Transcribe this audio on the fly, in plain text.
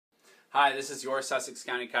Hi, this is your Sussex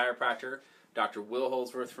County chiropractor, Dr. Will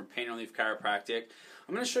Holdsworth from Pain Relief Chiropractic.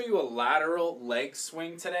 I'm going to show you a lateral leg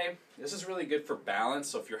swing today. This is really good for balance,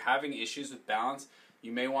 so if you're having issues with balance,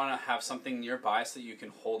 you may want to have something nearby so that you can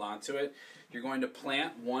hold on to it. You're going to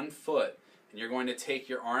plant one foot, and you're going to take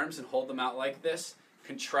your arms and hold them out like this.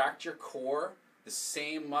 Contract your core, the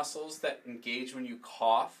same muscles that engage when you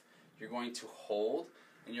cough. You're going to hold,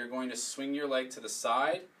 and you're going to swing your leg to the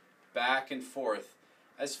side, back and forth,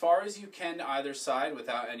 as far as you can to either side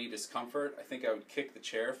without any discomfort. I think I would kick the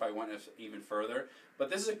chair if I went even further.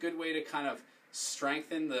 But this is a good way to kind of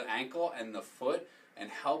strengthen the ankle and the foot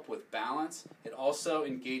and help with balance. It also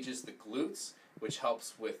engages the glutes, which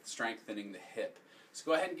helps with strengthening the hip. So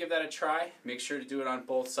go ahead and give that a try. Make sure to do it on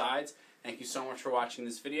both sides. Thank you so much for watching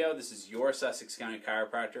this video. This is your Sussex County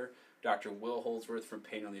chiropractor, Dr. Will Holdsworth from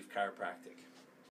Pain Relief Chiropractic.